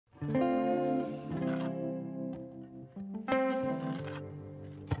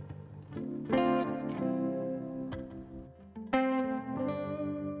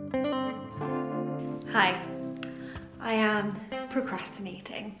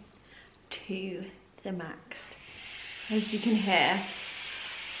procrastinating to the max. As you can hear,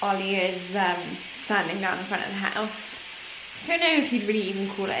 Ollie is sanding down in front of the house. I don't know if you'd really even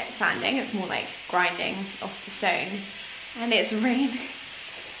call it sanding, it's more like grinding off the stone. And it's rain,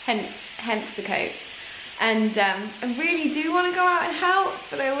 hence the coat. And I really do want to go out and help,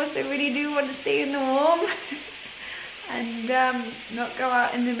 but I also really do want to stay in the warm and not go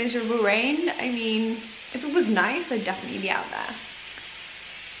out in the miserable rain. I mean, if it was nice, I'd definitely be out there.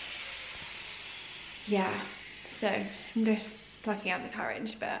 Yeah, so I'm just plucking out the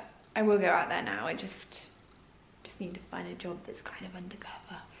courage, but I will go out there now. I just need to find a job that's kind of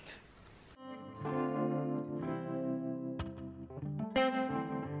undercover.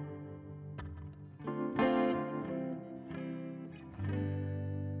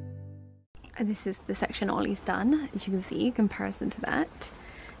 And this is the section Ollie's done, as you can see, in comparison to that.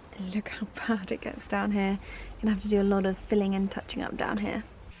 And look how bad it gets down here. You're gonna have to do a lot of filling and touching up down here.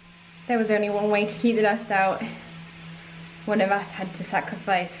 There was only one way to keep the dust out. One of us had to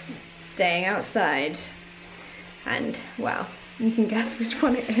sacrifice staying outside. And, well, you can guess which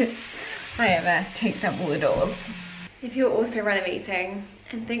one it is. I have taped up all the doors. If you're also renovating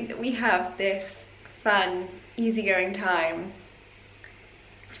and think that we have this fun, easygoing time,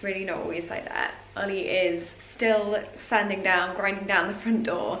 it's really not always like that. Ollie is still sanding down, grinding down the front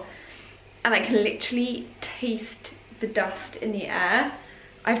door, and I can literally taste the dust in the air.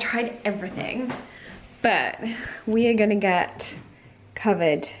 I've tried everything, but we are gonna get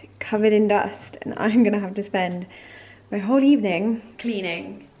covered in dust, and I'm gonna have to spend my whole evening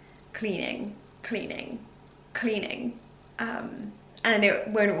cleaning. And it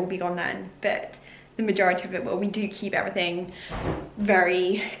won't all be gone then, but the majority of it will. We do keep everything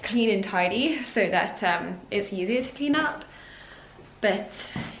very clean and tidy so that it's easier to clean up. But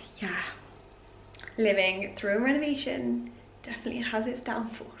yeah, living through a renovation definitely has its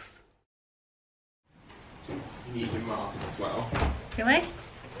downfalls. You need your mask as well. Do I?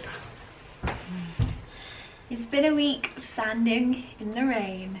 Yeah. It's been a week of sanding in the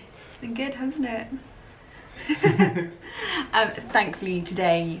rain. It's been good, hasn't it? Thankfully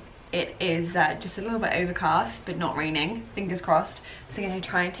today it is just a little bit overcast, but not raining, fingers crossed. So I'm going to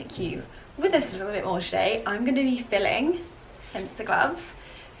try and take you with us a little bit more today. I'm going to be filling, hence the gloves.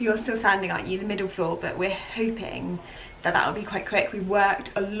 You're still sanding, aren't you, the middle floor, but we're hoping that that'll be quite quick. We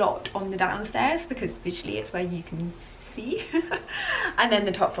worked a lot on the downstairs because visually it's where you can see. And then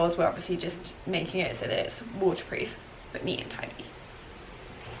the top floors, we're obviously just making it so that it's waterproof, but neat and tidy.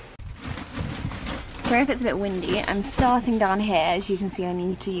 Sorry if it's a bit windy. I'm starting down here. As you can see, I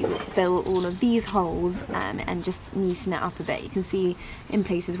need to fill all of these holes and just neaten it up a bit. You can see in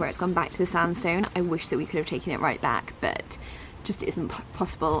places where it's gone back to the sandstone. I wish that we could have taken it right back, but just isn't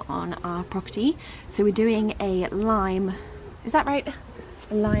possible on our property. So we're doing a lime, is that right?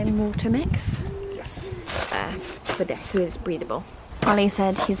 A lime water mix? Yes. For this, so it's breathable. Ollie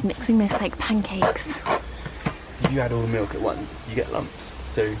said he's mixing this like pancakes. If you add all the milk at once, you get lumps.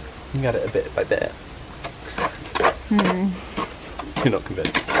 So you can add it a bit by bit. You're not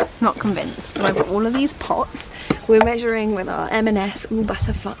convinced? Not convinced. But I've got all of these pots. We're measuring with our M&S all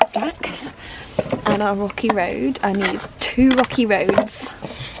butter flapjacks and our rocky road. I need 2 rocky roads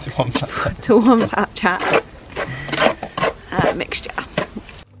to one flapjack. To one flapjack mixture.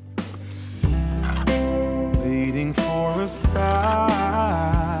 Waiting for a sign.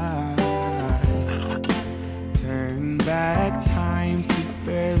 Turn back times to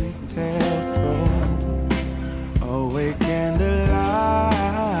fairy tale songs. Awake and alive.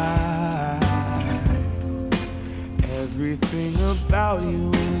 Everything about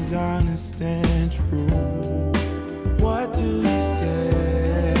you is honest and true. What do you say?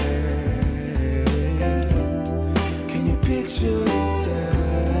 Can you picture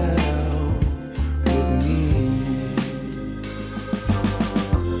yourself with me?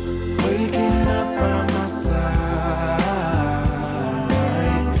 Waking up by my side,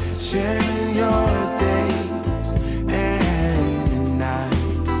 sharing your days and your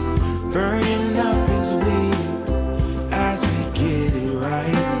nights, burning up as we get it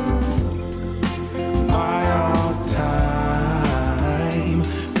right. My all-time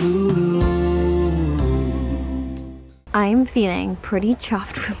blue. I'm feeling pretty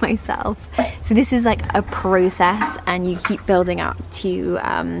chuffed with myself. So this is like a process and you keep building up to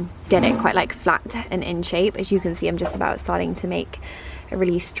get it quite like flat and in shape. As you can see, I'm just about starting to make a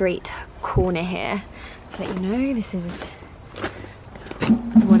really straight corner here. To let you know, this is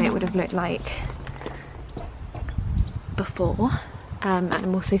what it would have looked like before. And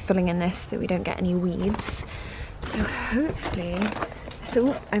I'm also filling in this so that we don't get any weeds. So hopefully,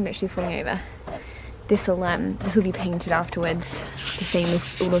 I'm literally falling over. This will be painted afterwards. the same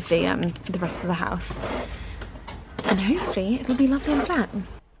as all of the rest of the house. And hopefully it'll be lovely and flat.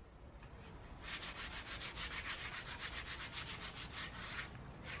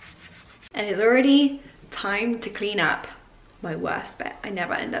 And it's already time to clean up. My worst bit. I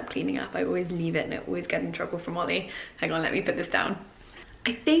never end up cleaning up. I always leave it and I always get in trouble from Ollie. Hang on, let me put this down.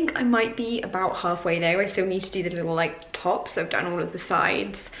 I think I might be about halfway there. I still need to do the little like tops. I've done all of the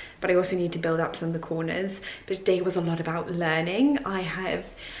sides, but I also need to build up some of the corners. But today was a lot about learning. I have,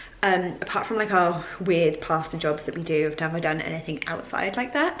 apart from like our weird plaster jobs that we do, I've never done anything outside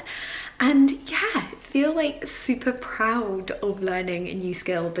like that. And yeah, I feel like super proud of learning a new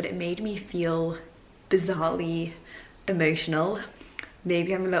skill, but it made me feel bizarrely emotional.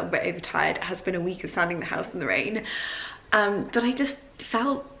 Maybe I'm a little bit overtired. It has been a week of sanding the house in the rain. But I just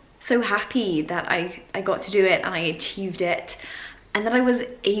felt so happy that I got to do it and I achieved it and that I was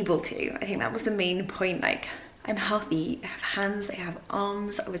able to. I think that was the main point. Like, I'm healthy, I have hands, I have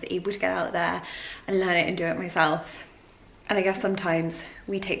arms, I was able to get out there and learn it and do it myself. And I guess sometimes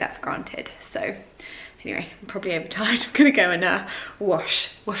we take that for granted. So anyway, I'm probably overtired. I'm gonna go and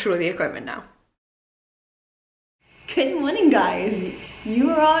wash all the equipment now. Good morning, guys. You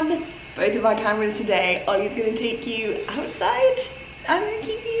are on both of our cameras today. Ollie's gonna take you outside. I'm gonna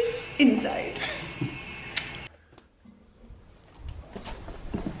keep you inside.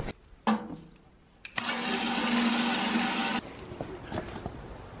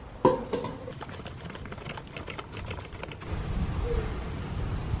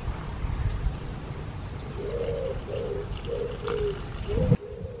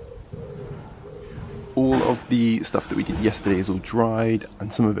 All of the stuff that we did yesterday is all dried,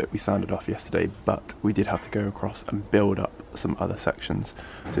 and some of it we sanded off yesterday, but we did have to go across and build up some other sections.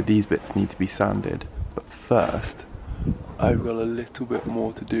 So these bits need to be sanded, but first I've got a little bit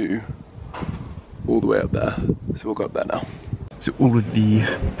more to do all the way up there. So we'll go up there now. So all of the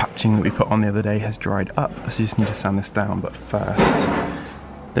patching that we put on the other day has dried up, so you just need to sand this down. But first,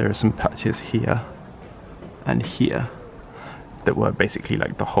 there are some patches here and here that were basically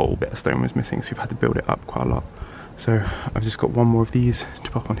like the whole bit of stone was missing, so we've had to build it up quite a lot. So I've just got one more of these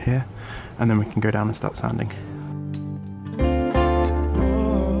to pop on here, and then we can go down and start sanding.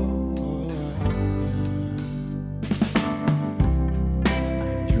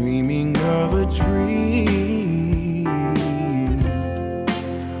 Dreaming of a dream,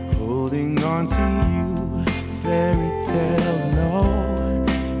 holding on to you, fairy tale, no,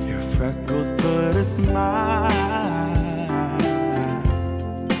 your freckles put a smile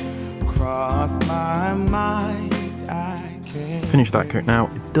across my mind. I can't Finish that coat now.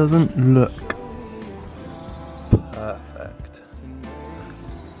 It doesn't look perfect,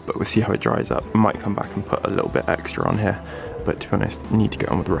 but we'll see how it dries up. I might come back and put a little bit extra on here, but to be honest, I need to get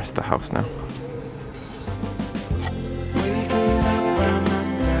on with the rest of the house now. waking up by my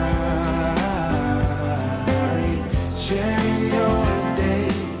side, sharing your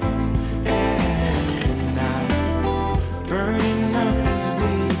days and nights, burning up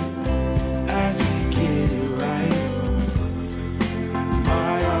as we get it right.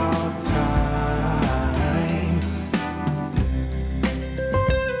 My all time.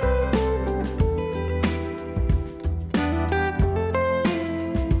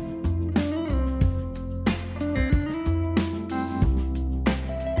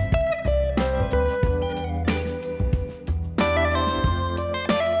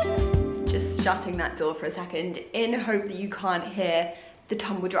 Just shutting that door for a second in hope that you can't hear the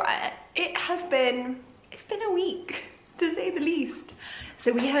tumble dryer. It's been a week, to say the least.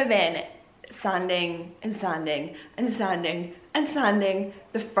 So we have been sanding and sanding and sanding and sanding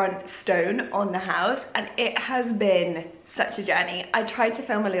the front stone on the house, and it has been such a journey. I tried to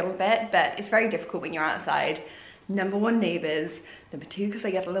film a little bit, but it's very difficult when you're outside. Number one, neighbors. Number two, because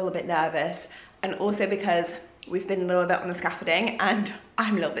I get a little bit nervous, and also because we've been a little bit on the scaffolding and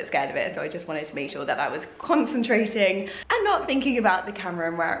I'm a little bit scared of it, so I just wanted to make sure that I was concentrating and not thinking about the camera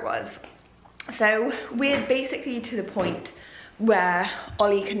and where it was. So we're basically to the point where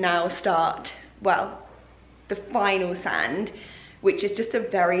Ollie can now start, well, the final sand, which is just a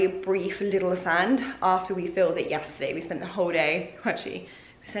very brief little sand after we filled it yesterday. We spent the whole day, actually,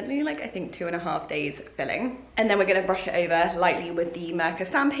 we spent nearly like I think 2.5 days filling. And then we're gonna brush it over lightly with the Merca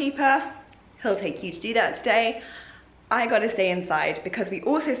sandpaper. He'll take you to do that today. I gotta stay inside because we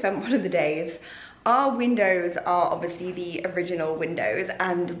also spent one of the days, our windows are obviously the original windows,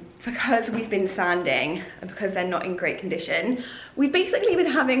 and because we've been sanding and because they're not in great condition, we've basically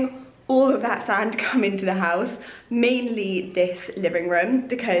been having all of that sand come into the house, mainly this living room,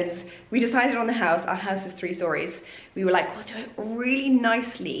 because we decided on the house, our house is 3 stories, we were like, we'll do it really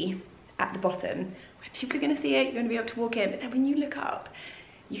nicely at the bottom, where people are going to see it, you're going to be able to walk in, but then when you look up,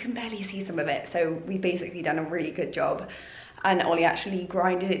 you can barely see some of it. So we've basically done a really good job. And Ollie actually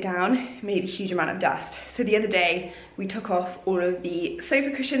grinded it down, made a huge amount of dust. So the other day, we took off all of the sofa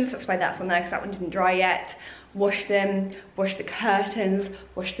cushions, that's why that's on there, because that one didn't dry yet. Washed them, washed the curtains,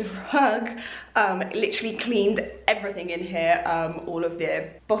 washed the rug, literally cleaned everything in here. All of the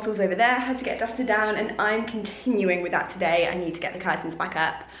bottles over there had to get dusted down, and I'm continuing with that today. I need to get the curtains back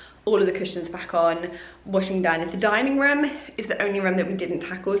up, all of the cushions back on, washing done. The dining room is the only room that we didn't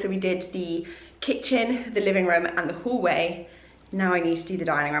tackle, so we did the kitchen, the living room, and the hallway. Now I need to do the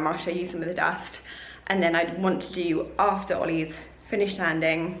dining room. I'll show you some of the dust. And then I'd want to do, after Ollie's finished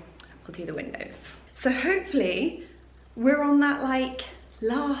sanding, I'll do the windows. So hopefully we're on that like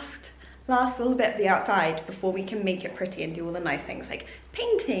last little bit of the outside before we can make it pretty and do all the nice things like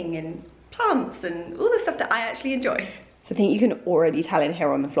painting and plants and all the stuff that I actually enjoy. So I think you can already tell in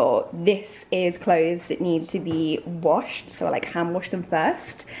here on the floor, this is clothes that need to be washed. So I like hand wash them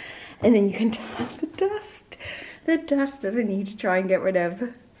first. And then you can tell the dust that I need to try and get rid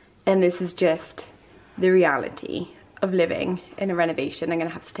of. And this is just the reality of living in a renovation. I'm gonna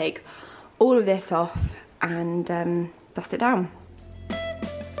have to take all of this off and dust it down.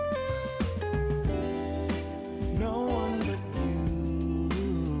 No one but you.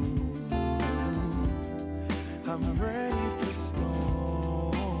 I'm ready for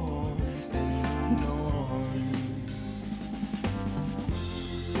storms and norms.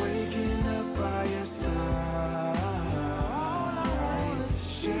 Waking up by your side. All I want is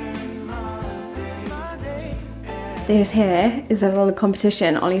sharing my day. This here is a little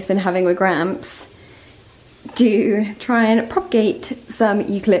competition Ollie's been having with Gramps to try and propagate some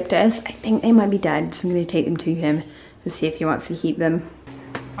eucalyptus. I think they might be dead, so I'm going to take them to him to see if he wants to keep them.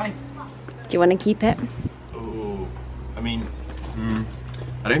 Hi. Do you want to keep it? Oh, I mean,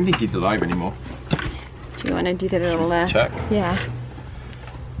 I don't think he's alive anymore. Do you want to do the little check? Yeah.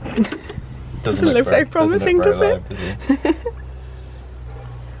 Doesn't look very promising, does it? Alive, does he?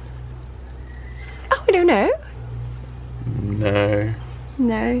 Oh, I don't know. No.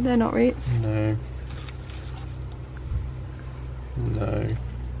 No, they're not roots. No. No.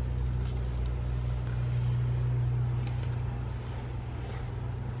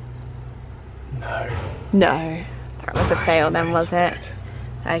 No. No. That was a fail then, was it?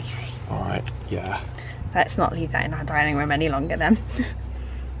 Okay. Alright, yeah. Let's not leave that in our dining room any longer then.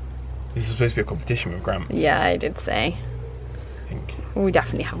 This is supposed to be a competition with Gramps. Yeah, I did say. I think. We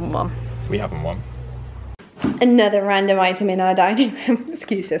definitely haven't won. We haven't won. Another random item in our dining room.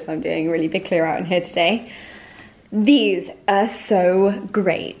 Excuse us, I'm doing a really big clear out in here today. These are so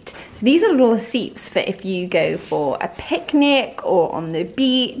great. So these are little seats for if you go for a picnic or on the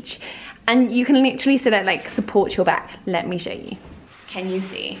beach, and you can literally sit at like support your back. Let me show you. Can you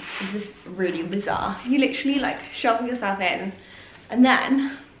see? This is really bizarre. You literally like shove yourself in and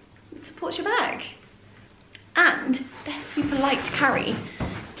then it supports your back. And they're super light to carry.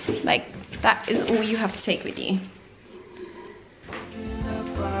 Like, that is all you have to take with you.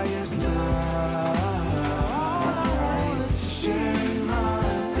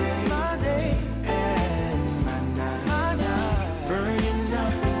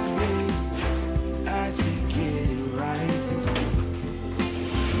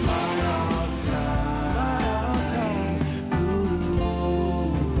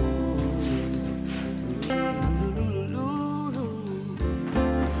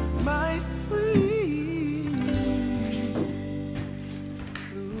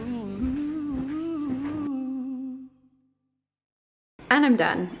 And I'm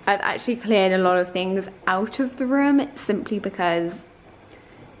done. I've actually cleared a lot of things out of the room simply because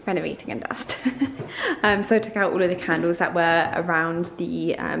renovating and dust. So I took out all of the candles that were around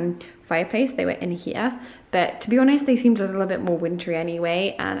the fireplace. They were in here, but to be honest, they seemed a little bit more wintry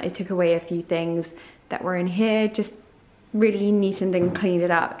anyway, and I took away a few things that were in here, just really neatened and cleaned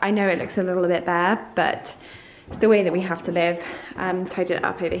it up. I know it looks a little bit bare, but it's the way that we have to live. Tidied it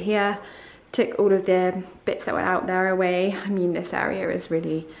up over here. Took all of the bits that were out there away. I mean, this area is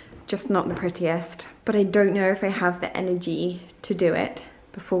really just not the prettiest, but I don't know if I have the energy to do it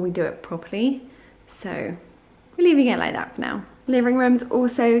before we do it properly. So we're leaving it like that for now. Living room's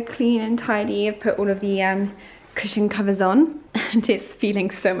also clean and tidy. I've put all of the cushion covers on and it's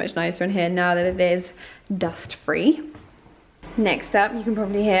feeling so much nicer in here now that it is dust free. Next up, you can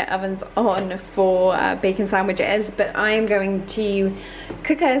probably hear ovens on for bacon sandwiches, but I'm going to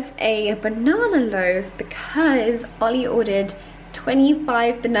cook us a banana loaf because Ollie ordered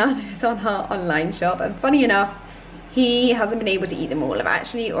 25 bananas on her online shop, and funny enough, he hasn't been able to eat them all. I've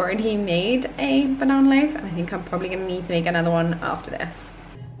actually already made a banana loaf, and I think I'm probably going to need to make another one after this.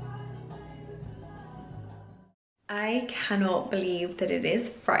 I cannot believe that it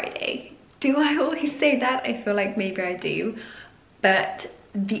is Friday. Do I always say that? I feel like maybe I do. But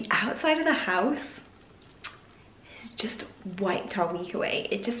the outside of the house has just wiped our week away.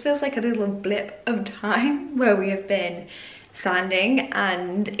 It just feels like a little blip of time where we have been sanding,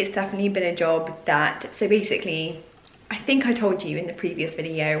 and it's definitely been a job that, so basically, I think I told you in the previous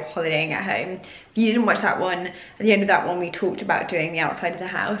video, holidaying at home. If you didn't watch that one, at the end of that one we talked about doing the outside of the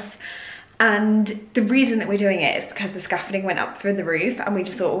house. And the reason that we're doing it is because the scaffolding went up through the roof, and we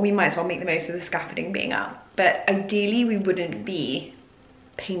just thought, well, we might as well make the most of the scaffolding being up. But ideally we wouldn't be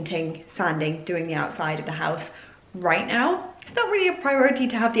painting, sanding, doing the outside of the house right now. It's not really a priority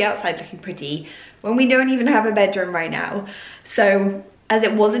to have the outside looking pretty when we don't even have a bedroom right now. So as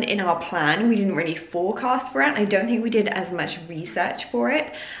it wasn't in our plan, we didn't really forecast for it. I don't think we did as much research for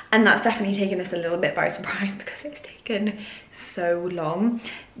it. And that's definitely taken us a little bit by surprise because it's taken so long.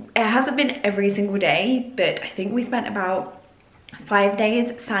 It hasn't been every single day, but I think we spent about 5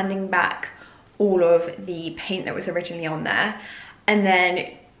 days sanding back all of the paint that was originally on there. And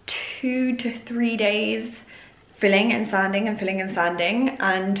then 2 to 3 days filling and sanding and filling and sanding.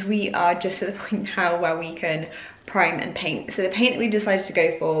 And we are just at the point now where we can prime and paint. So the paint that we decided to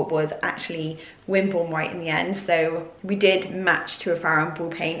go for was actually Wimborne white in the end. So we did match to a Farrow & Ball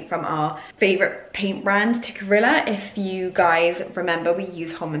paint from our favorite paint brand, Tikkurila. If you guys remember, we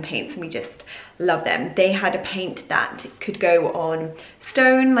use Holman paints and we just love them. They had a paint that could go on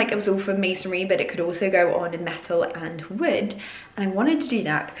stone, like it was all for masonry, but it could also go on metal and wood. And I wanted to do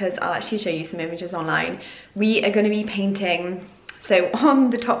that because I'll actually show you some images online. We are going to be painting, so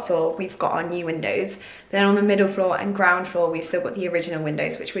on the top floor, we've got our new windows. Then on the middle floor and ground floor, we've still got the original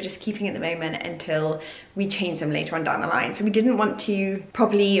windows, which we're just keeping at the moment until we change them later on down the line. So we didn't want to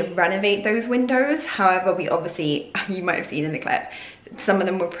properly renovate those windows. However, we obviously, you might have seen in the clip, some of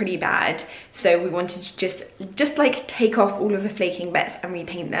them were pretty bad. So we wanted to just like take off all of the flaking bits and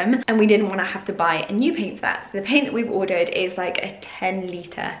repaint them. And we didn't want to have to buy a new paint for that. So the paint that we've ordered is like a 10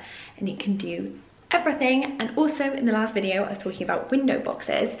 litre and it can do everything. And also in the last video I was talking about window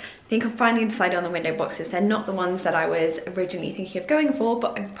boxes. I think I've finally decided on the window boxes. They're not the ones that I was originally thinking of going for,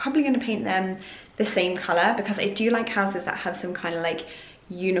 but I'm probably going to paint them the same colour because I do like houses that have some kind of like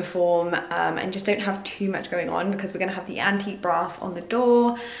uniform and just don't have too much going on, because we're going to have the antique brass on the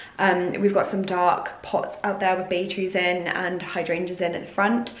door. We've got some dark pots out there with bay trees in and hydrangeas in at the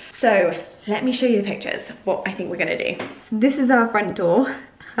front. So let me show you the pictures, what I think we're going to do. So this is our front door.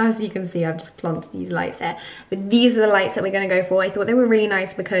 As you can see, I've just planted these lights there, but these are the lights that we're going to go for. I thought they were really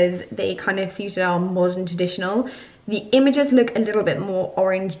nice because they kind of suited our modern traditional. The images look a little bit more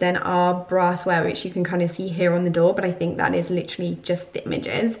orange than our brassware, which you can kind of see here on the door, but I think that is literally just the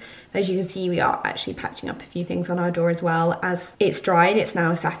images. As you can see, we are actually patching up a few things on our door as well. As it's dried, it's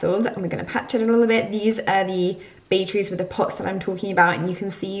now settled, and we're going to patch it a little bit. These are the bay trees with the pots that I'm talking about, and you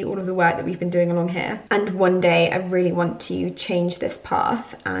can see all of the work that we've been doing along here. And one day I really want to change this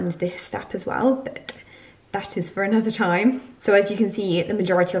path and this step as well, but that is for another time. So as you can see, the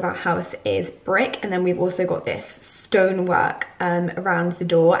majority of our house is brick, and then we've also got this stonework around the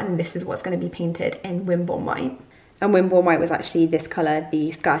door, and this is what's going to be painted in Wimborne white. And Wimborne white was actually this colour,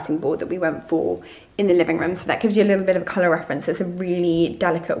 the skirting board that we went for in the living room. So that gives you a little bit of a colour reference. It's a really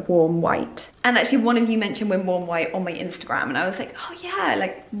delicate, warm white. And actually one of you mentioned Wimborne white on my Instagram, and I was like, oh yeah,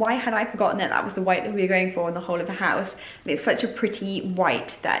 like why had I forgotten that that was the white that we were going for in the whole of the house? And it's such a pretty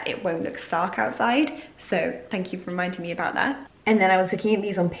white that it won't look stark outside. So thank you for reminding me about that. And then I was looking at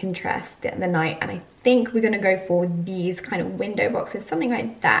these on Pinterest the other night, and I think we're going to go for these kind of window boxes, something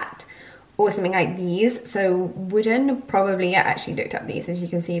like that, or something like these. So wooden, probably. I actually looked up these, as you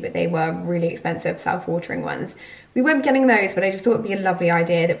can see, but they were really expensive, self-watering ones. We won't be getting those, but I just thought it'd be a lovely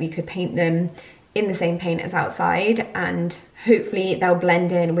idea that we could paint them in the same paint as outside, and hopefully they'll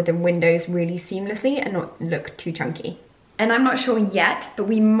blend in with the windows really seamlessly and not look too chunky. And I'm not sure yet, but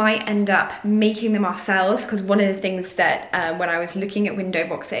we might end up making them ourselves, because one of the things that when I was looking at window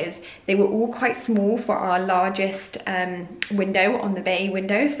boxes, they were all quite small for our largest window on the bay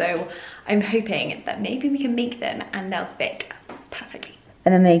window. So I'm hoping that maybe we can make them and they'll fit perfectly.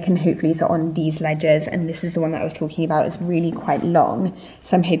 And then they can hopefully sit on these ledges, and this is the one that I was talking about. It's really quite long,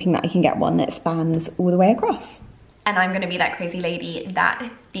 so I'm hoping that I can get one that spans all the way across. And I'm going to be that crazy lady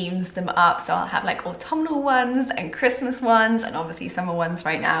that themes them up, so I'll have like autumnal ones and Christmas ones and obviously summer ones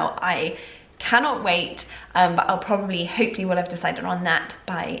right now. I cannot wait, but I'll probably, hopefully will have decided on that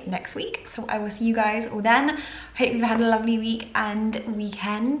by next week. So I will see you guys all then. Hope you've had a lovely week and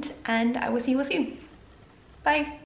weekend, and I will see you all soon. Bye.